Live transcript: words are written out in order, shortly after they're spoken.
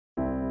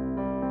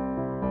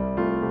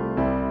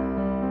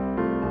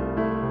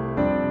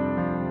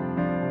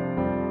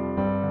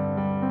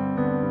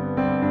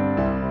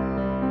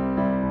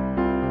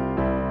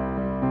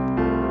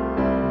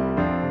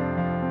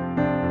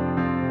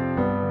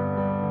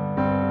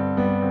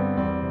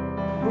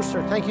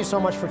Brewster, thank you so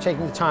much for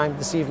taking the time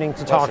this evening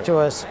to talk to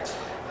us.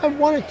 I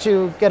wanted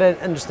to get an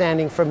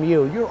understanding from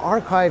you. You're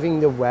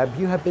archiving the web.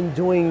 You have been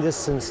doing this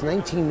since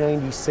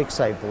 1996,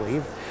 I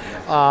believe.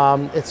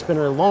 It's been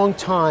a long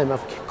time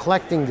of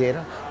collecting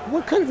data.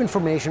 What kind of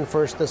information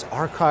first does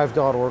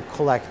archive.org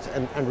collect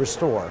and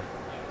restore?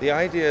 The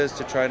idea is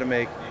to try to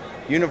make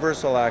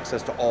universal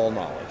access to all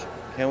knowledge.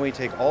 Can we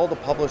take all the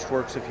published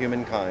works of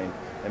humankind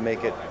and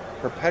make it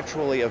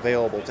perpetually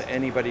available to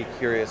anybody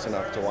curious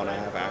enough to want to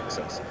have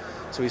access?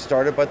 So we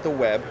started with the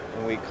web,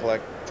 and we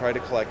try to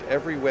collect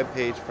every web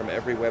page from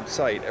every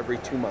website every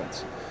 2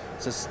 months.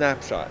 It's a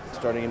snapshot.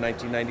 Starting in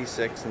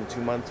 1996, in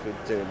 2 months we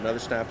do another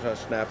snapshot,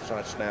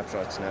 snapshot,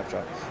 snapshot,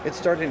 snapshot. It's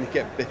starting to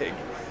get big.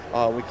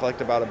 We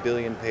collect about 1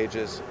 billion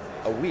pages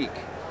a week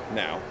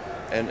now,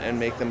 and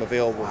make them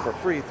available for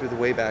free through the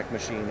Wayback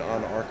Machine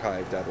on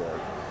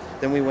archive.org.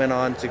 Then we went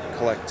on to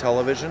collect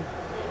television.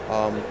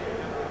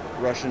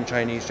 Russian,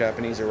 Chinese,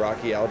 Japanese,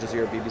 Iraqi, Al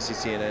Jazeera, BBC,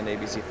 CNN,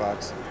 ABC,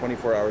 Fox,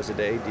 24 hours a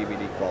day,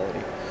 DVD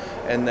quality.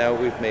 And now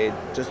we've made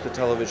just the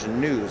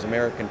television news,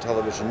 American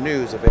television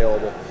news,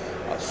 available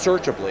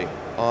searchably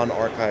on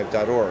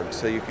archive.org.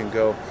 So you can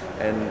go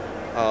and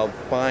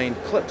find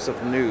clips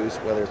of news,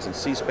 whether it's in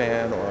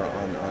C-SPAN or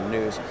on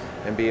news,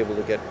 and be able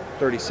to get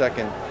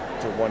 30-second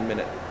to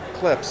 1-minute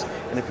clips.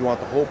 And if you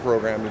want the whole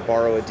program, you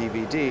borrow a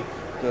DVD,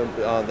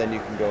 then you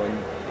can go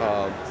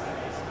and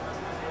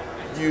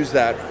use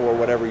that for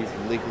whatever you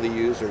can legally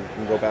use, or you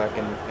can go back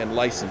and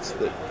license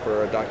it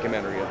for a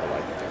documentary of the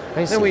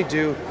like. Then we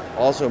do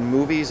also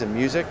movies and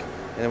music,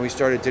 and then we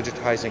started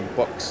digitizing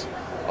books.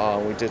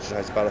 We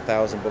digitize about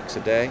 1,000 books a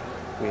day.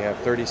 We have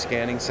 30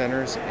 scanning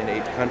centers in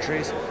 8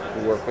 countries.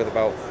 We work with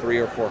about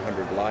 300 or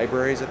 400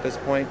 libraries at this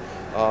point,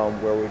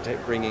 where we're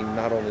bringing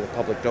not only the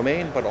public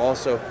domain, but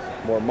also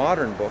more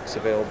modern books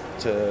available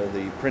to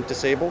the print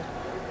disabled,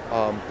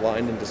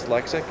 blind and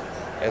dyslexic,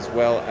 as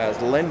well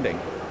as lending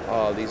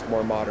these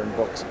more modern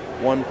books,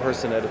 one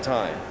person at a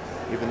time.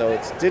 Even though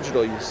it's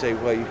digital, you say,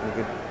 well, you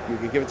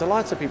can give it to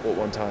lots of people at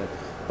one time,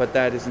 but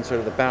that isn't sort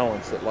of the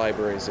balance that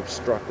libraries have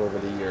struck over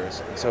the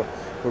years. And so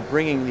we're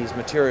bringing these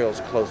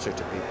materials closer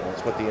to people.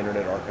 That's what the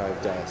Internet Archive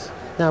does.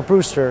 Now,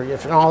 Brewster,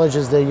 if knowledge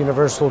is the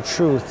universal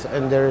truth,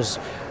 and there's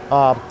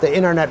the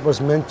Internet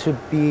was meant to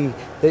be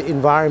the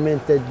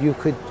environment that you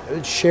could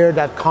share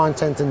that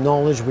content and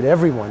knowledge with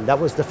everyone. That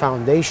was the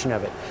foundation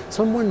of it.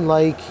 Someone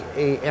like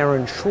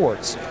Aaron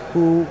Swartz,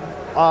 who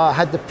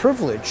had the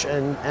privilege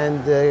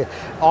and the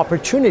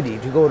opportunity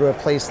to go to a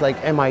place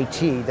like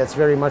MIT, that's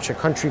very much a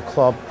country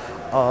club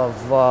of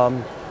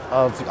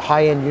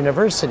high-end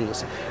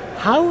universities.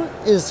 How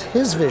is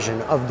his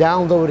vision of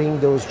downloading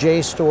those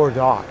JSTOR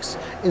docs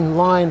in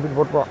line with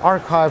what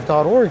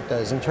archive.org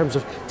does in terms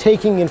of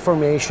taking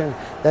information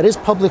that is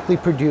publicly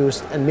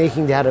produced and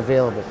making that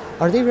available?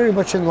 Are they very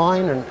much in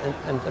line,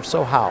 and if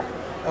so, how?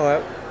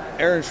 Oh,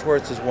 Aaron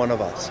Swartz is one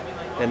of us,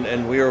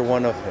 and we are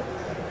one of him.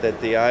 That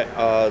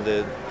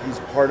he's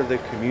part of the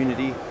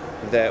community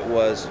that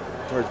was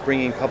towards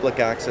bringing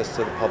public access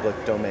to the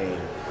public domain.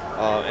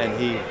 And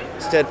he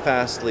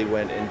steadfastly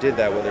went and did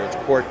that, whether it's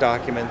court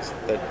documents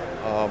that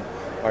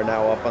are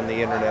now up on the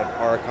Internet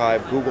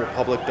Archive, Google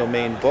public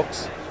domain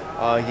books.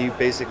 He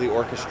basically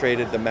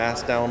orchestrated the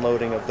mass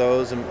downloading of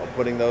those and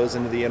putting those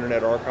into the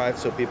Internet Archive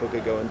so people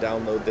could go and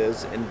download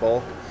those in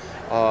bulk.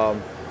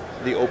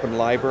 The Open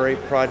Library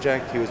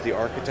Project, he was the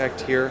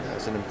architect here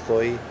as an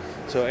employee.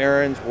 So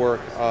Aaron's work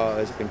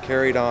has been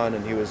carried on,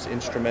 and he was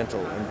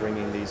instrumental in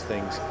bringing these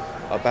things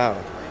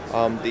about.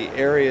 The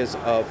areas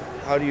of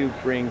how do you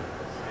bring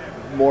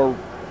more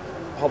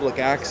public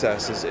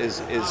access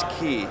is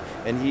key,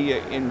 and he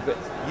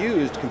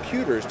used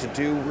computers to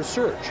do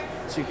research,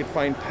 so you could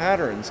find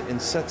patterns in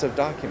sets of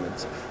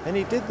documents. And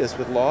he did this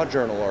with law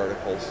journal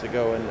articles to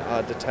go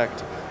and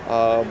detect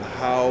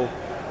how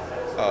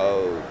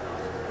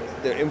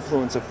the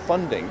influence of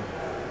funding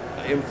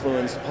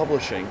influenced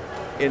publishing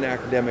in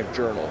academic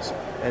journals.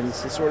 And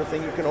it's the sort of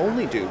thing you can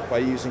only do by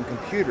using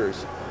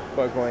computers,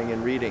 by going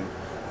and reading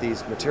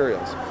these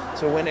materials.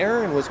 So when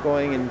Aaron was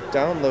going and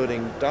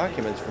downloading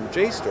documents from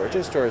JSTOR,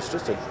 JSTOR is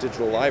just a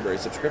digital library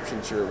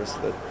subscription service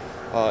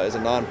that is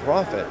a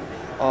non-profit.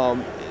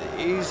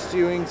 He's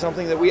doing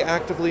something that we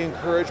actively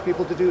encourage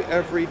people to do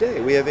every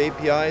day. We have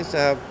APIs to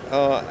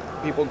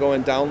have people go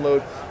and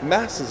download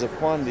masses of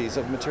quantities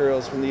of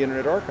materials from the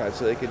Internet Archive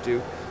so they could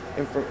do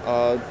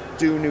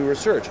new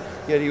research.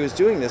 Yet he was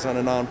doing this on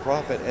a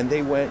non-profit, and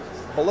they went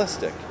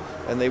ballistic.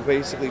 And they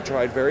basically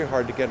tried very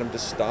hard to get him to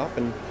stop,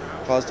 and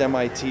caused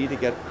MIT to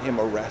get him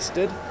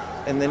arrested.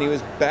 And then he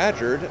was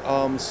badgered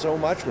so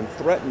much, when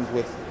threatened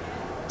with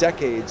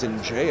decades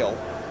in jail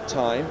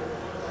time.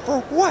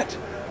 For what?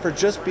 For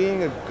just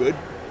being a good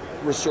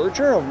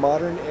researcher, a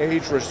modern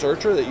age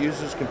researcher that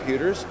uses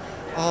computers?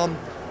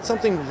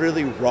 Something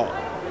really wrong.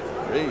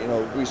 You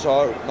know, we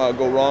saw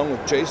go wrong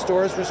with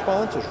JSTOR's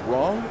response was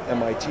wrong.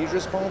 MIT's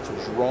response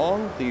was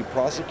wrong. The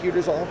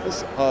prosecutor's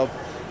office of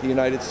the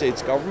United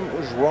States government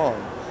was wrong.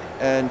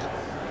 And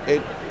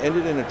it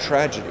ended in a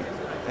tragedy.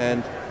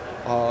 And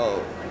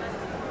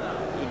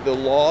the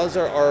laws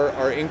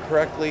are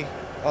incorrectly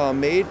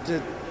made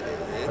to,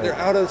 they're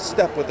out of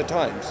step with the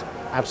times.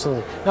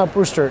 Absolutely. Now,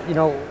 Brewster, you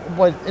know,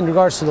 what in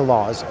regards to the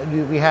laws,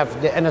 we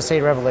have the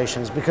NSA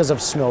revelations because of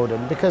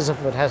Snowden, because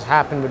of what has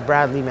happened with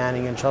Bradley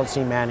Manning and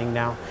Chelsea Manning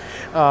now,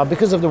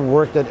 because of the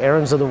work that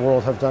Aarons of the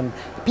world have done.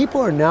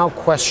 People are now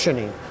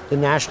questioning the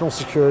National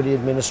Security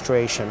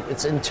Administration,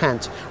 its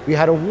intent. We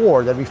had a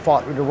war that we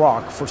fought with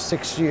Iraq for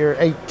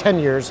 10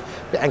 years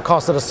and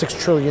costed us $6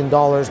 trillion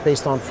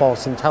based on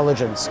false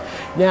intelligence.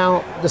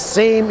 Now, the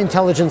same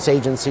intelligence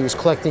agency is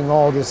collecting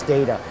all this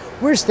data.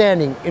 We're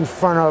standing in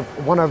front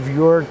of one of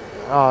your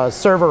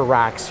server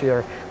racks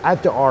here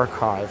at the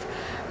archive.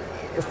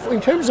 In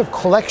terms of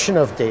collection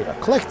of data,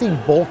 collecting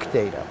bulk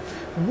data,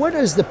 what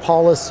is the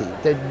policy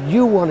that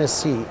you want to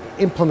see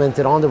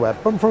implemented on the web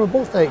from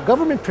both a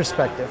government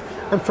perspective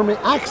and from an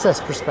access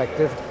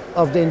perspective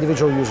of the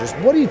individual users?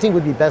 What do you think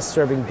would be best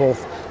serving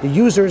both the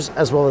users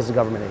as well as the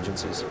government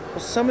agencies? Well,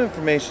 some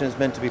information is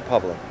meant to be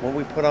public. What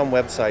we put on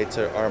websites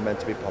are meant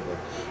to be public.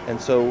 And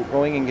so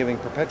going and giving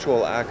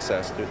perpetual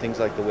access through things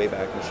like the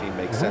Wayback Machine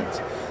makes sense.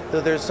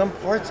 Though there's some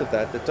parts of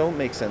that don't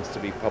make sense to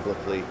be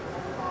publicly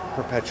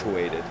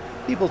perpetuated.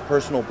 People's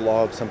personal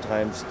blogs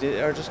sometimes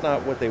are just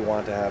not what they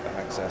want to have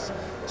access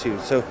to.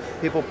 So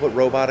people put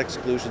robot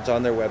exclusions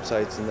on their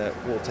websites and that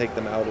will take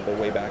them out of the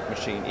Wayback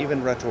Machine,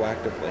 even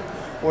retroactively.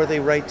 Or they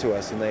write to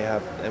us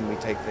and we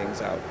take things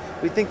out.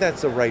 We think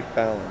that's the right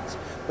balance.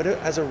 But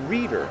as a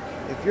reader,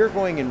 if you're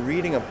going and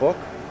reading a book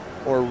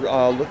or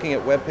looking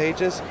at web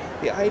pages,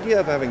 the idea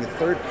of having a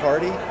third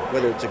party,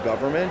 whether it's a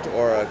government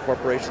or a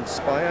corporation,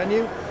 spy on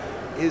you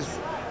is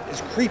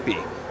creepy.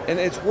 And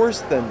it's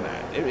worse than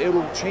that. It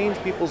will change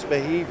people's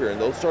behavior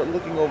and they'll start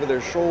looking over their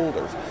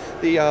shoulders.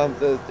 The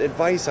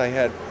advice I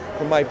had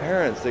from my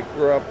parents that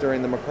grew up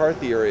during the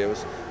McCarthy era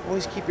was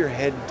always keep your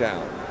head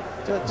down.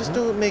 Just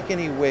don't make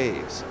any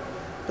waves.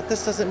 But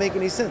this doesn't make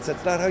any sense.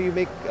 That's not how you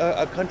make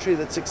a country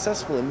that's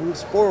successful and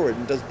moves forward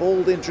and does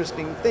bold,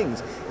 interesting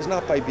things. It's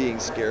not by being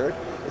scared.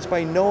 It's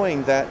by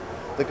knowing that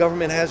the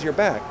government has your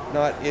back,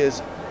 not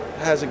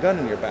has a gun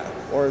in your back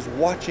or is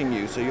watching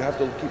you, so you have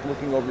to keep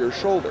looking over your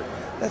shoulder.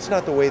 That's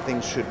not the way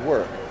things should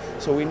work.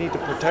 So we need to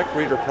protect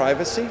reader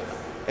privacy,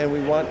 and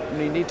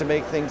we need to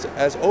make things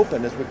as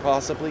open as we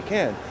possibly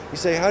can. You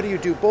say, how do you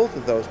do both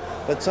of those?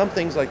 But some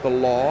things like the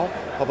law,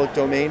 public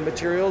domain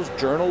materials,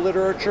 journal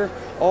literature,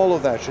 all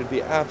of that should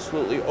be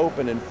absolutely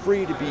open and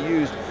free to be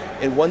used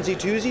in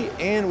onesie-twosie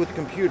and with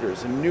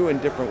computers in new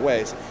and different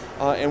ways.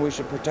 And we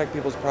should protect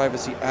people's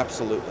privacy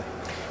absolutely.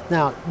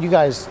 Now, you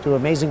guys do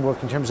amazing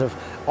work in terms of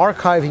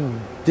archiving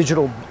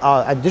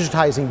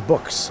digitizing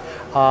books.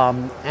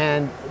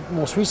 And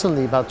most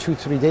recently, about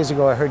 2-3 days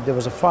ago, I heard there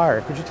was a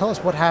fire. Could you tell us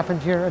what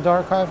happened here at the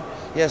archive?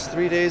 Yes,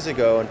 3 days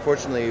ago,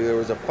 unfortunately, there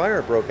was a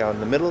fire broke out in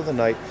the middle of the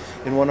night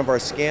in one of our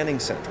scanning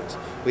centers.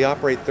 We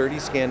operate 30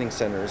 scanning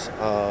centers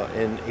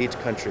in 8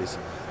 countries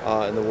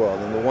in the world.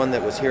 And the one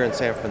that was here in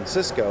San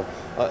Francisco,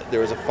 there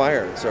was a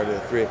fire. It started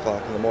at 3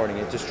 o'clock in the morning.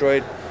 It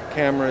destroyed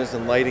cameras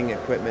and lighting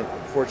equipment.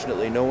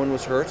 Fortunately, no one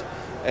was hurt,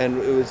 and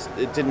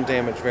it didn't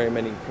damage very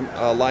many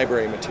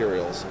library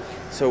materials.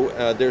 So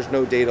there's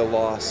no data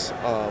loss.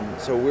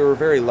 So we were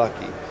very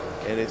lucky.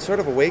 And it's sort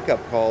of a wake-up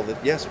call that,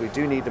 yes, we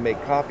do need to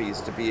make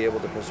copies to be able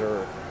to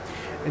preserve.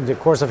 In the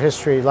course of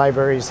history,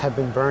 libraries have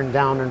been burned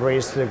down and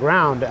razed to the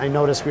ground. I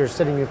noticed we were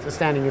standing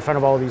in front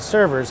of all these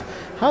servers.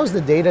 How's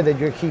the data that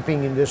you're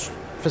keeping in this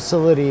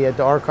facility at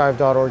the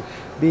archive.org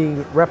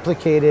being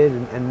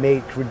replicated and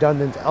made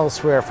redundant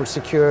elsewhere for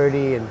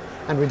security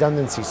and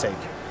redundancy's sake?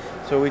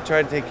 So we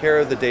try to take care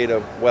of the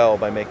data well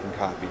by making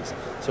copies.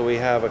 So we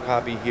have a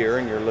copy here,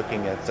 and you're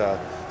looking at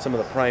some of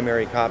the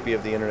primary copy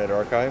of the Internet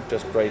Archive.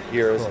 Just right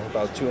here is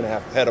about 2.5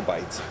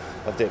 petabytes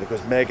of data. It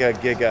goes mega,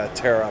 giga,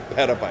 tera,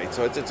 petabyte.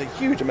 So it's a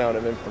huge amount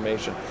of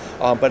information.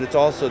 But it's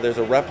also, there's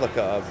a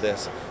replica of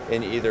this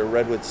in either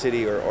Redwood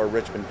City or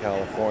Richmond,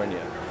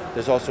 California.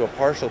 There's also a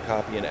partial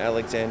copy in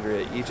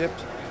Alexandria,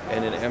 Egypt,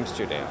 and in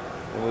Amsterdam.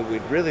 And what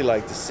we'd really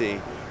like to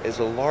see is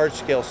a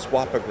large-scale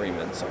swap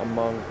agreements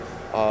among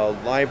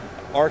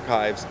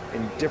archives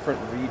in different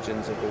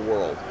regions of the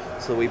world.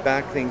 So we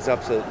back things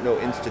up so no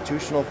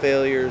institutional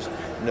failures,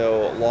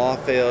 no law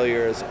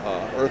failures,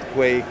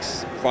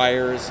 earthquakes,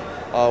 fires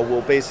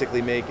will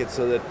basically make it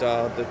so that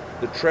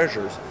the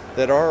treasures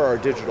that are our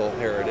digital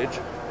heritage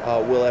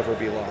will ever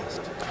be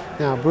lost.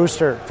 Now,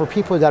 Brewster, for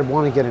people that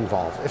want to get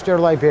involved, if they're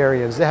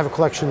librarians, they have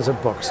collections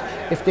of books,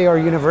 if they are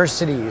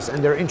universities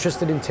and they're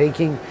interested in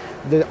taking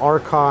the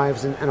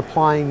archives and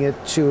applying it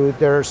to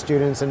their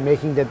students and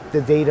making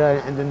the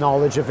data and the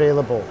knowledge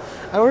available,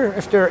 or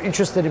if they're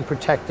interested in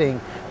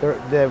protecting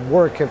the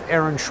work of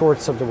Aaron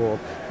Swartz of the world,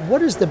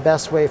 what is the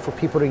best way for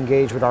people to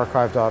engage with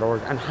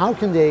archive.org, and how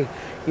can they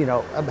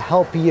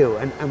help you,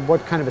 and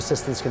what kind of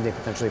assistance can they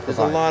potentially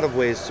provide? There's a lot of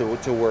ways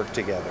to work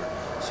together.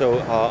 So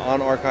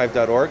on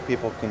archive.org,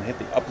 people can hit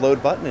the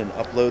upload button and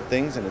upload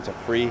things, and it's a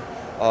free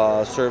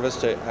service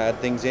to add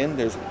things in.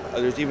 There's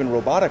even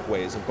robotic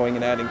ways of going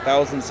and adding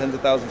thousands, tens of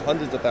thousands,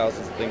 hundreds of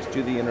thousands of things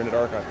to the Internet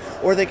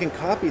Archive. Or they can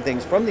copy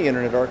things from the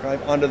Internet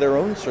Archive onto their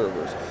own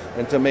servers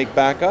and to make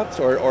backups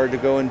or to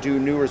go and do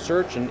new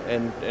research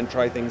and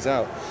try things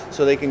out.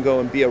 So they can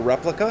go and be a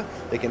replica,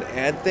 they can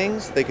add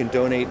things, they can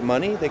donate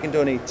money, they can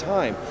donate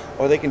time,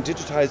 or they can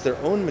digitize their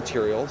own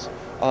materials.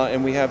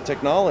 And we have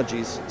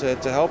technologies to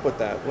help with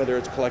that, whether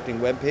it's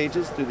collecting web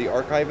pages through the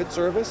Archive It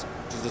service,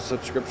 which is a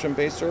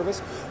subscription-based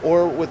service,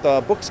 or with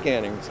book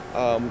scanning.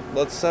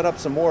 Let's set up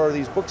some more of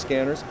these book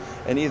scanners,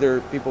 and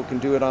either people can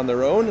do it on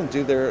their own and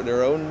do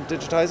their own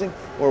digitizing,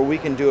 or we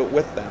can do it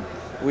with them.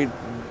 We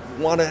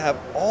want to have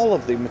all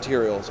of the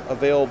materials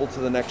available to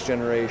the next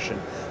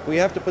generation. We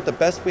have to put the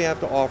best we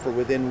have to offer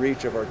within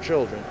reach of our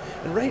children.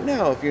 And right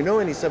now, if you know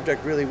any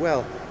subject really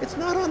well, it's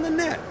not on the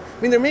net.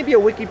 I mean, there may be a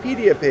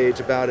Wikipedia page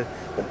about it,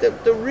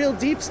 but the real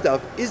deep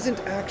stuff isn't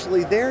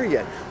actually there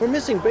yet. We're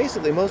missing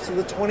basically most of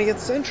the 20th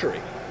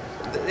century.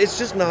 It's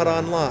just not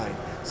online.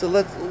 So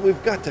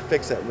we've got to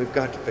fix that. We've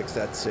got to fix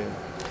that soon.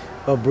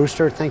 Well,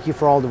 Brewster, thank you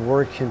for all the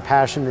work and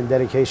passion and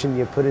dedication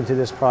you put into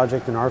this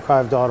project and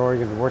archive.org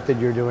and the work that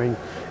you're doing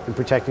in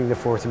protecting the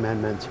Fourth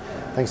Amendment.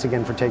 Thanks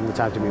again for taking the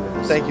time to be with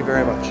us. Thank you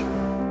very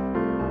much.